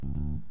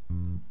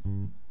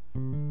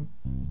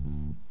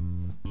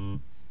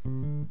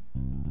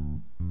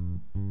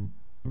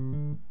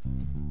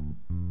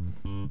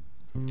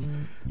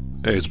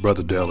Hey, it's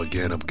Brother Dell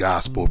again of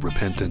Gospel of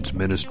Repentance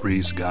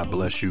Ministries. God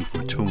bless you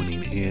for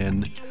tuning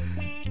in.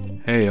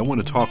 Hey, I want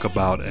to talk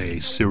about a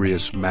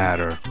serious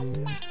matter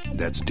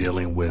that's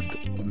dealing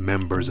with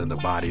members in the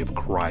body of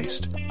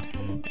Christ.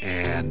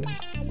 And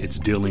it's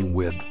dealing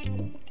with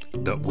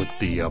what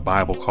the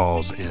Bible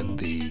calls in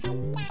the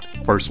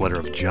first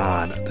letter of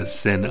John, the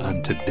sin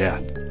unto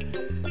death.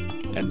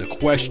 And the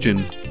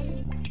question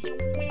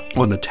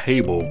on the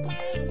table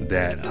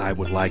that I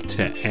would like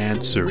to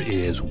answer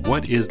is,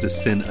 what is the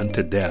sin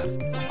unto death?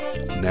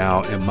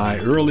 Now, in my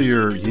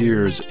earlier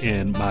years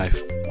in my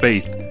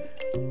faith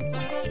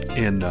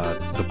in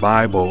the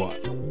Bible,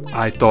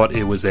 I thought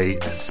it was a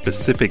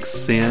specific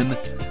sin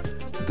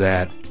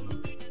that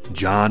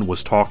John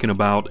was talking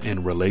about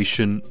in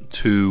relation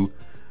to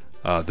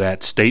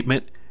that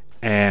statement.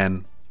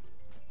 And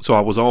so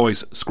I was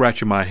always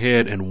scratching my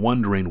head and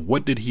wondering,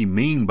 what did he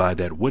mean by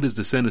that? What is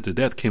the sin unto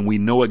death? Can we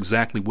know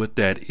exactly what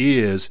that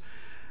is?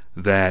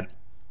 That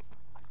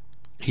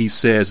he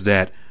says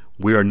that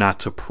we are not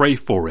to pray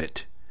for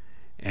it.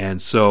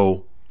 And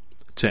so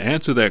to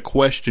answer that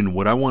question,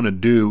 what I want to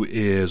do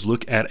is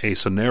look at a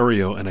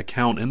scenario, an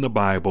account in the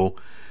Bible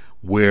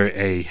where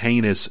a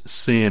heinous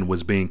sin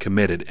was being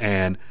committed.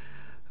 And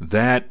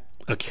that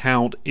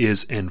account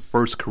is in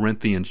 1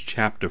 Corinthians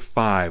chapter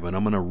 5. And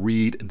I'm going to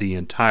read the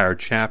entire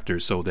chapter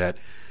so that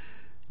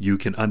you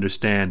can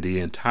understand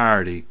the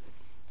entirety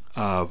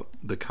of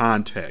the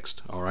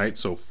context. All right,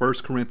 so 1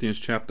 Corinthians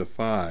chapter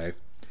 5,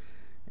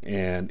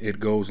 and it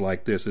goes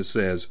like this. It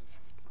says,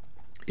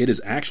 "It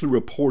is actually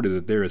reported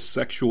that there is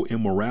sexual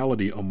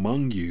immorality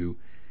among you,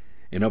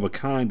 and of a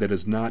kind that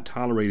is not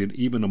tolerated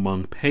even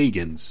among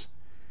pagans,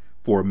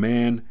 for a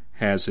man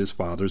has his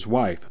father's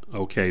wife."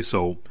 Okay,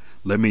 so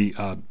let me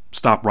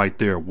stop right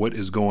there. What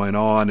is going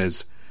on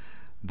is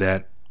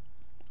that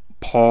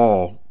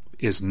Paul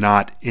is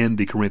not in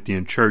the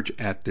Corinthian church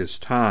at this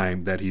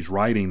time that he's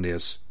writing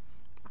this,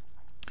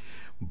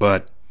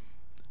 but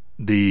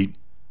the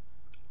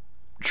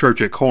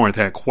church at Corinth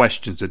had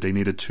questions that they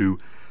needed to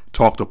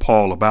talk to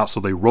Paul about, so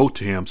they wrote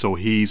to him. So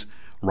he's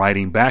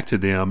writing back to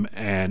them,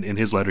 and in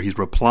his letter he's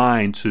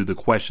replying to the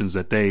questions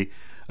that they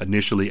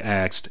initially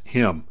asked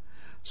him.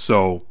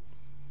 So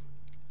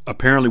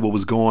apparently what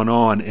was going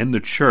on in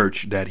the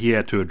church that he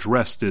had to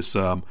address this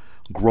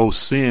gross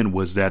sin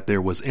was that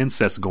there was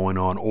incest going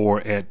on,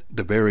 or at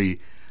the very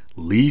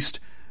least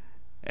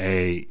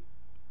a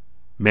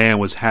man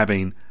was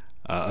having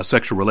a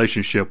sexual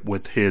relationship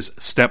with his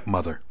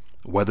stepmother.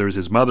 Whether it's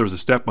his mother or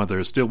his stepmother,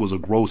 it still was a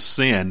gross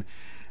sin,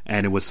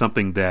 and it was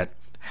something that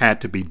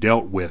had to be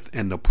dealt with.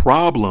 And the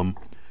problem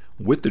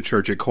with the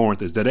church at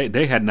Corinth is that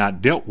they had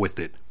not dealt with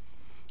it,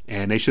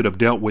 and they should have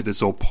dealt with it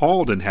so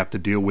Paul didn't have to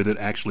deal with it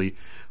actually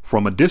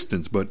from a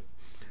distance. But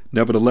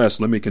nevertheless,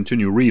 let me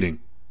continue reading.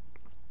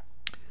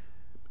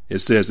 It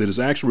says, "It is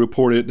actually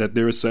reported that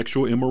there is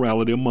sexual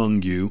immorality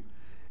among you,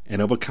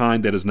 and of a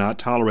kind that is not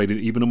tolerated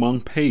even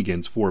among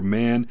pagans, for a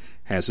man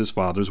has his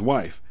father's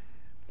wife.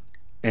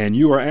 And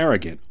you are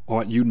arrogant.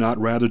 Ought you not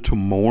rather to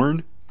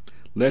mourn?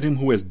 Let him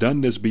who has done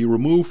this be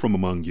removed from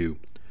among you.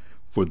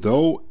 For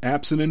though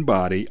absent in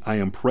body, I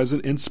am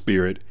present in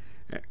spirit,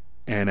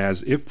 and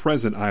as if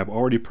present, I have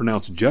already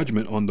pronounced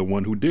judgment on the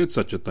one who did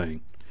such a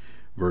thing."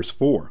 Verse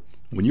 4,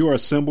 "When you are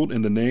assembled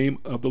in the name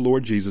of the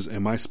Lord Jesus,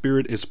 and my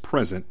spirit is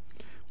present,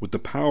 with the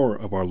power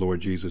of our Lord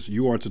Jesus,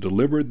 you are to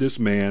deliver this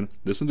man,"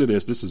 listen to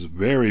this is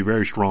very,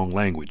 very strong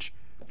language,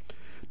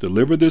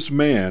 "deliver this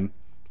man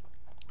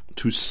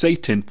to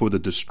Satan for the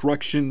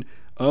destruction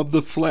of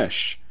the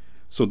flesh,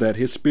 so that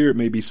his spirit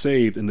may be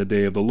saved in the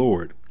day of the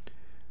Lord."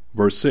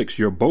 Verse 6,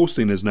 "Your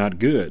boasting is not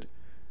good.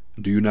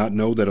 Do you not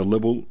know that a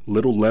little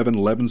leaven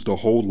leavens the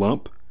whole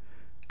lump?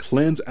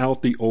 Cleanse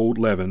out the old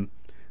leaven,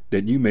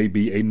 that you may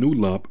be a new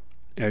lump,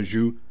 as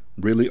you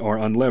really are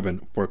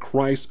unleavened. For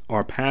Christ,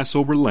 our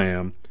Passover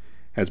lamb,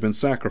 has been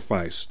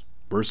sacrificed."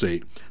 Verse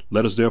 8,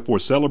 "Let us therefore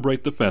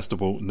celebrate the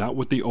festival, not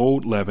with the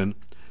old leaven,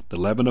 the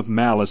leaven of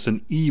malice and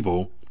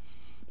evil,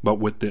 but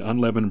with the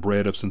unleavened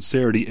bread of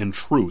sincerity and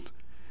truth.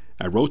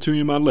 I wrote to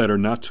you in my letter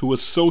not to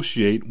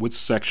associate with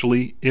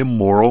sexually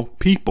immoral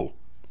people."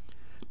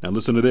 Now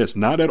listen to this.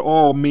 "Not at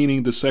all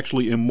meaning the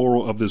sexually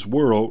immoral of this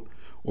world,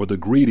 or the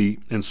greedy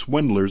and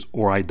swindlers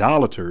or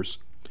idolaters,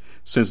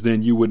 since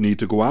then you would need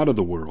to go out of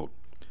the world.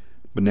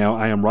 But now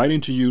I am writing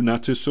to you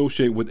not to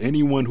associate with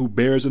anyone who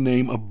bears the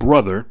name of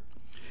brother,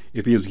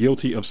 if he is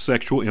guilty of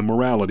sexual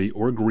immorality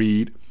or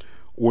greed,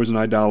 or is an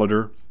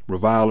idolater,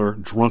 reviler,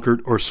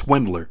 drunkard, or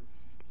swindler.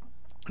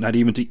 Not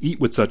even to eat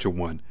with such a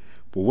one.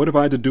 For what have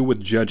I to do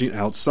with judging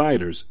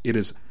outsiders?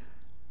 Is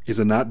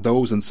it not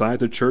those inside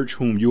the church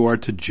whom you are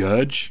to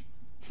judge?"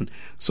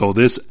 So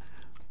this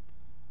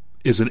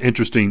is an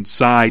interesting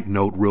side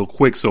note real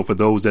quick. So for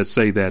those that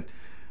say that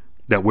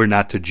we're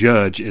not to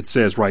judge, it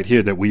says right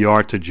here that we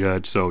are to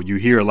judge. So you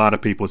hear a lot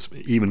of people,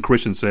 even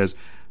Christians, says,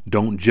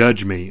 "Don't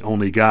judge me,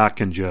 only God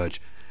can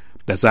judge."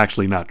 That's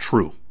actually not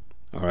true.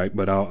 All right,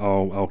 but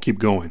I'll keep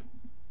going.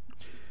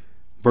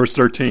 Verse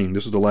 13,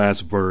 this is the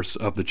last verse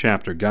of the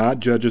chapter.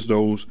 God judges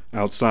those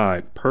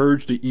outside.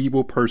 Purge the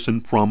evil person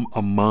from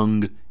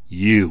among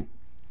you.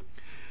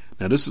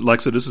 Now, this is, like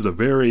I said, this is a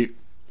very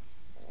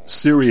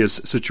serious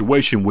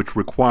situation which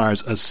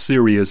requires a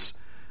serious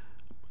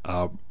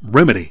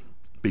remedy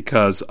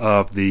because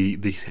of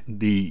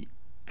the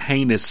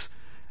heinous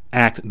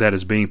act that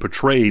is being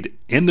portrayed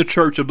in the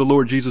church of the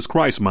Lord Jesus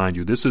Christ, mind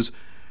you. This is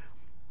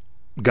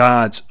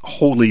God's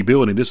holy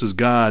building. This is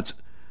God's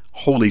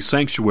holy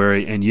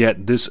sanctuary, and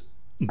yet this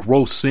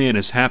gross sin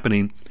is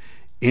happening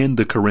in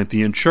the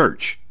Corinthian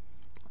church.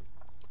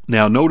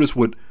 Now, notice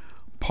what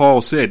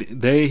Paul said.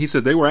 He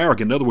said they were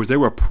arrogant. In other words, they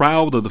were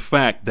proud of the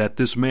fact that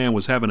this man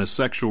was having a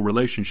sexual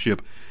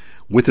relationship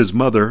with his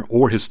mother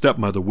or his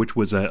stepmother, which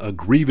was a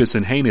grievous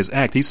and heinous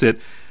act.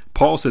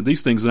 Paul said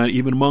these things are not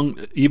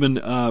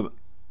even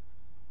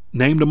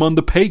named among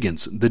the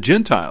pagans, the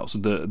Gentiles,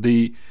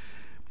 the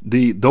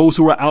those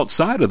who are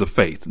outside of the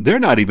faith. They're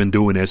not even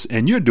doing this,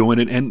 and you're doing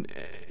it,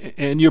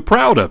 and you're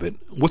proud of it.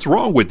 What's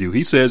wrong with you?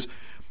 He says,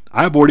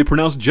 I've already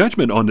pronounced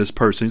judgment on this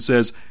person. He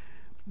says,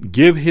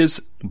 give his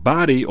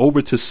body over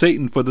to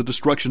Satan for the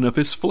destruction of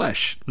his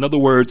flesh. In other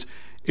words,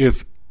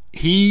 if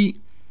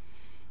he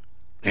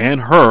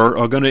and her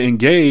are going to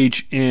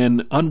engage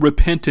in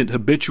unrepentant,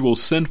 habitual,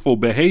 sinful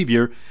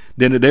behavior,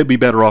 then they'd be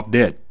better off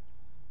dead.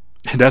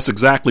 And that's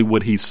exactly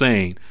what he's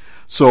saying.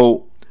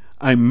 So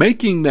I'm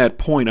making that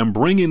point. I'm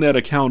bringing that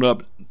account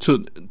up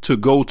to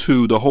go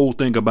to the whole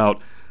thing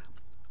about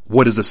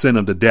what is the sin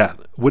unto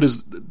death. What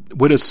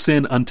is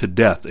sin unto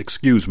death?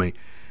 Excuse me.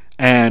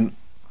 And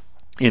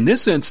in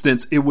this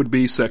instance, it would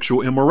be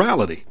sexual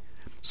immorality.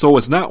 So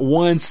it's not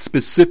one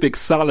specific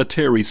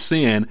solitary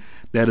sin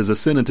that is a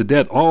sin unto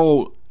death.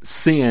 All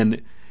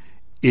sin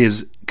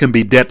can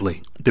be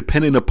deadly,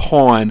 depending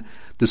upon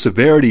the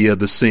severity of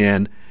the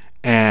sin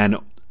and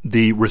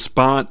the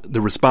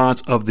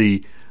response of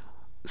the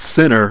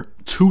sinner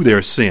to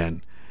their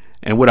sin.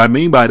 And what I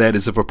mean by that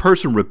is if a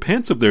person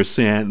repents of their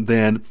sin,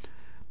 then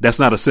that's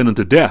not a sin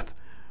unto death.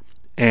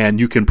 And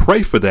you can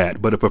pray for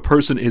that. But if a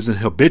person is in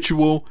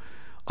habitual,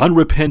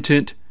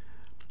 unrepentant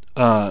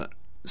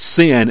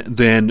sin,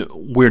 then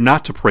we're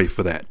not to pray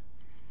for that.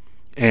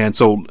 And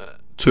so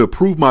to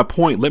prove my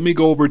point, let me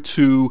go over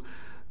to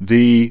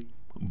the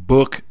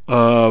book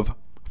of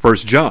 1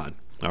 John.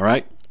 All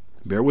right.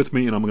 Bear with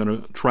me, and I'm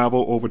going to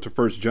travel over to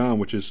 1 John,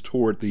 which is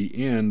toward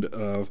the end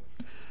of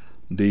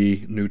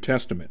the New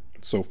Testament.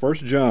 So 1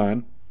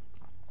 John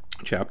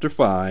chapter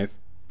 5,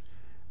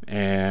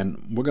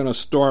 and we're going to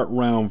start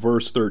around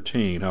verse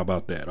 13. How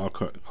about that?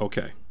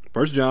 Okay.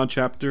 1 John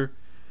chapter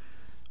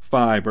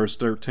 5, verse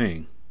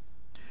 13.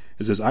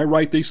 It says, I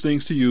write these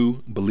things to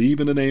you, believe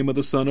in the name of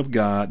the Son of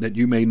God, that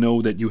you may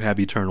know that you have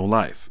eternal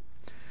life.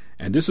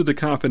 And this is the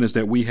confidence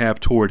that we have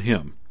toward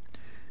him,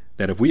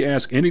 that if we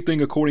ask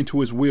anything according to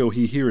his will,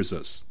 he hears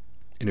us.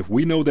 And if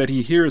we know that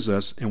he hears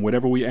us, and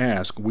whatever we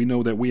ask, we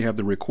know that we have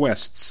the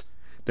requests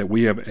that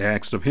we have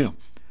asked of him.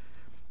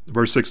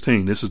 Verse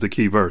 16, this is the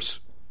key verse.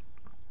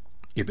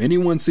 If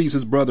anyone sees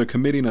his brother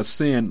committing a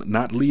sin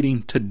not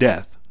leading to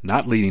death,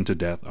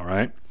 all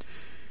right,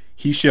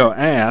 he shall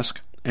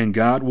ask, and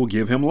God will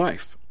give him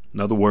life. In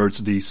other words,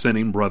 the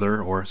sinning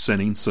brother or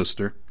sinning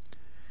sister.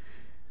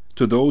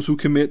 To those who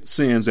commit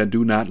sins that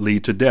do not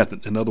lead to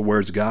death. In other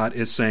words, God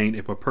is saying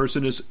if a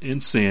person is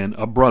in sin,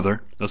 a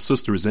brother, a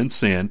sister is in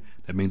sin,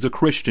 that means a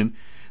Christian,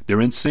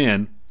 they're in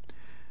sin,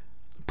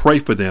 pray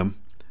for them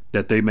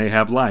that they may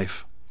have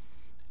life,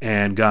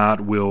 and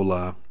God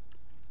will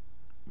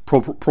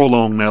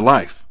prolong their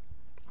life.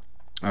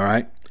 All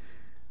right,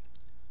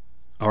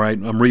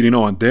 I'm reading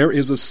on. There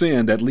is a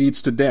sin that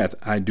leads to death.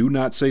 I do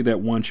not say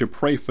that one should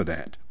pray for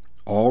that.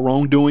 All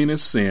wrongdoing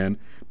is sin,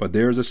 but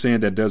there is a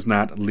sin that does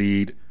not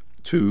lead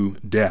to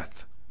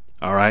death.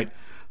 All right.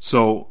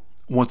 So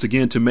once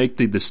again, to make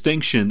the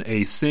distinction,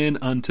 a sin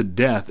unto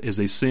death is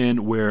a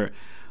sin where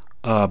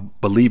a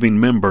believing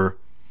member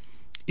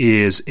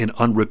is in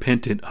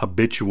unrepentant,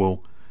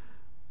 habitual,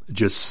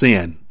 just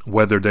sin,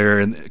 whether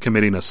they're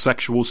committing a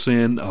sexual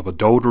sin of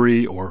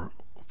adultery or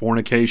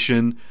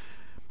fornication,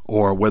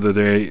 or whether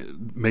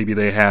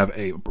they have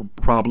a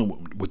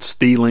problem with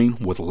stealing,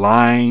 with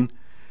lying.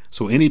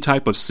 So any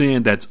type of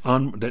sin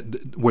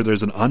where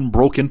there's an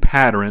unbroken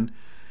pattern,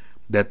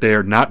 that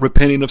they're not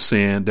repenting of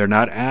sin, they're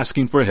not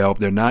asking for help,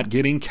 they're not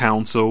getting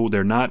counsel,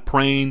 they're not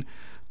praying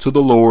to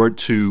the Lord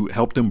to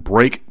help them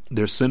break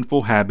their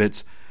sinful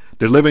habits.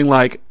 They're living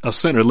like a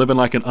sinner, living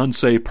like an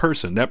unsaved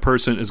person. That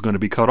person is going to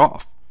be cut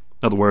off.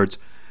 In other words,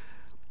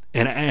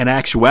 in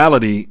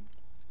actuality,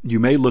 you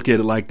may look at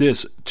it like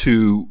this: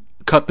 to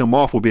cut them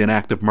off will be an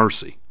act of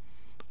mercy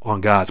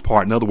on God's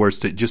part. In other words,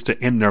 just to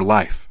end their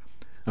life.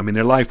 I mean,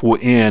 their life will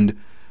end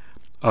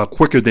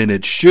quicker than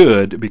it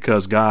should,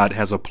 because God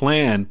has a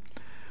plan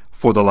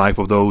for the life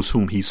of those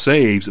whom he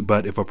saves.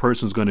 But if a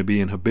person is going to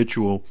be in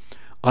habitual,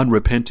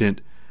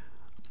 unrepentant,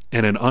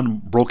 and an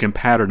unbroken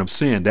pattern of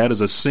sin, that is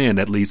a sin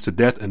that leads to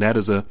death, and that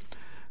is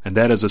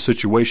a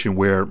situation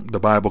where the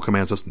Bible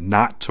commands us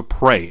not to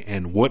pray.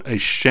 And what a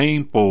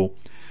shameful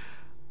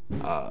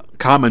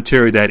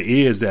commentary that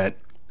is, that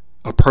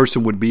a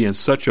person would be in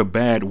such a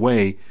bad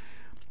way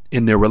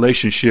in their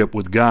relationship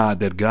with God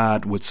that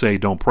God would say,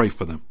 don't pray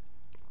for them.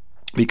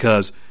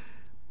 because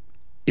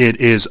it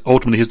is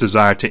ultimately his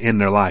desire to end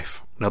their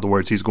life. In other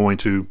words, he's going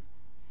to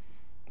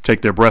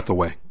take their breath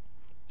away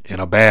in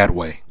a bad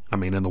way. I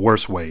mean, in the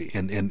worst way,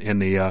 in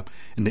the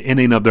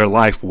ending of their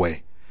life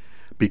way,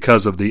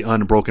 because of the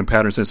unbroken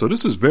pattern of sin. So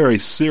this is very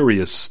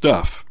serious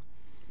stuff,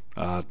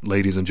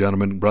 ladies and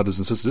gentlemen, brothers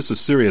and sisters. This is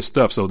serious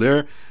stuff. So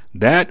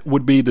that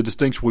would be the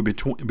distinction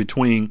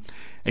between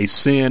a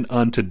sin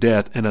unto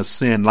death and a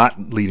sin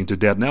not leading to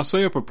death. Now,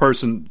 say if a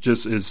person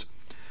just is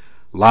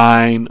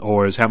lying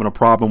or is having a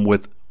problem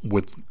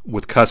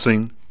with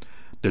cussing,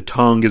 their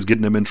tongue is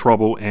getting them in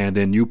trouble, and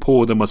then you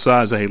pull them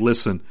aside and say, hey,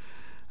 listen,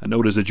 I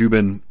noticed that you've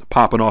been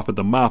popping off at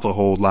the mouth a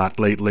whole lot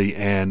lately,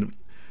 and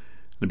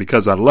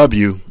because I love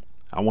you,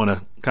 I want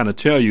to kind of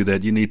tell you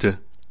that you need to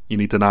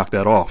knock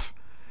that off.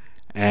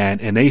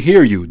 And they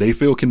hear you. They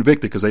feel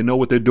convicted because they know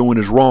what they're doing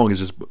is wrong. Is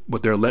just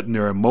but they're letting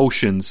their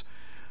emotions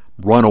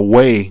run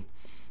away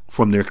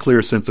from their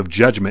clear sense of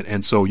judgment.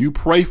 And so you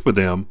pray for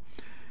them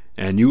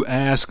and you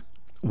ask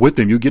with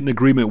them, you get in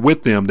agreement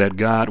with them that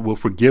God will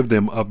forgive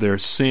them of their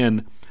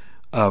sin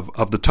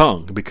of the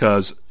tongue,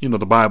 because, you know,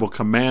 the Bible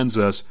commands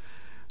us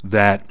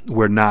that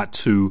we're not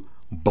to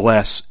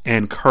bless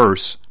and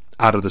curse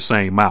out of the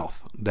same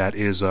mouth. That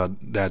is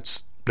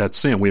that's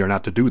sin. We are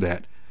not to do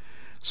that.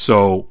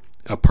 So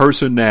a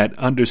person that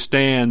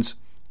understands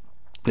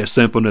their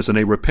sinfulness and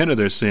they repent of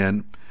their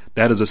sin,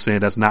 that is a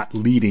sin that's not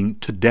leading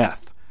to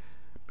death.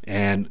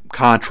 And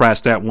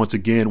contrast that once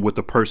again with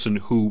the person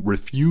who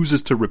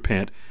refuses to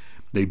repent.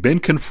 They've been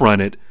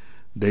confronted.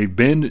 They've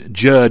been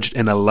judged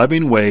in a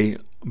loving way,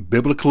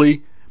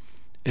 biblically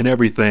and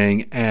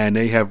everything, and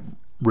they have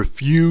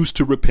refused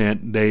to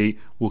repent. They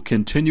will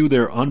continue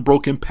their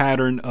unbroken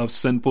pattern of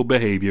sinful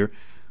behavior.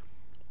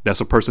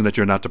 That's a person that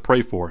you're not to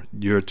pray for.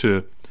 You're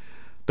to,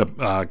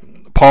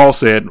 Paul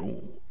said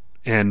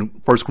in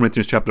 1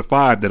 Corinthians chapter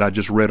 5 that I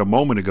just read a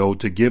moment ago,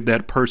 to give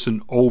that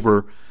person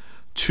over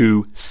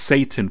to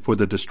Satan for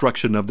the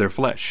destruction of their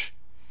flesh,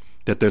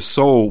 that their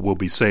soul will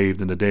be saved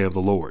in the day of the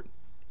Lord.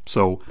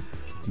 So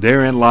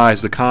therein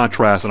lies the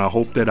contrast, and I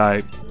hope that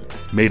I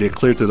made it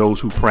clear to those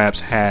who perhaps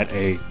had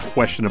a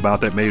question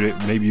about that.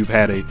 Maybe you've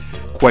had a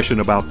question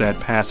about that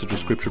passage of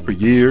Scripture for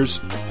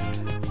years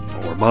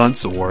or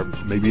months, or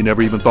maybe you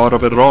never even thought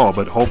of it at all.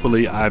 But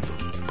hopefully I've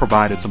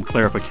provided some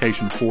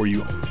clarification for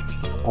you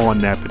on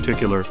that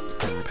particular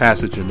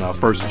passage in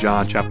 1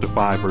 John chapter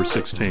 5, verse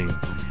 16.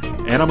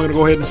 And I'm going to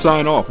go ahead and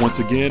sign off. Once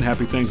again,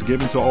 happy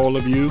Thanksgiving to all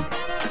of you.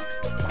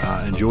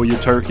 Enjoy your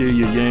turkey,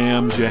 your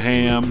yams, your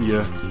ham,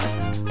 your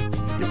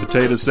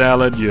potato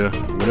salad, your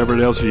whatever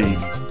else you eat.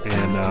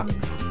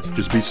 And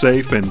just be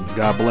safe, and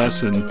God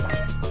bless, and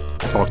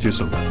talk to you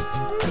soon.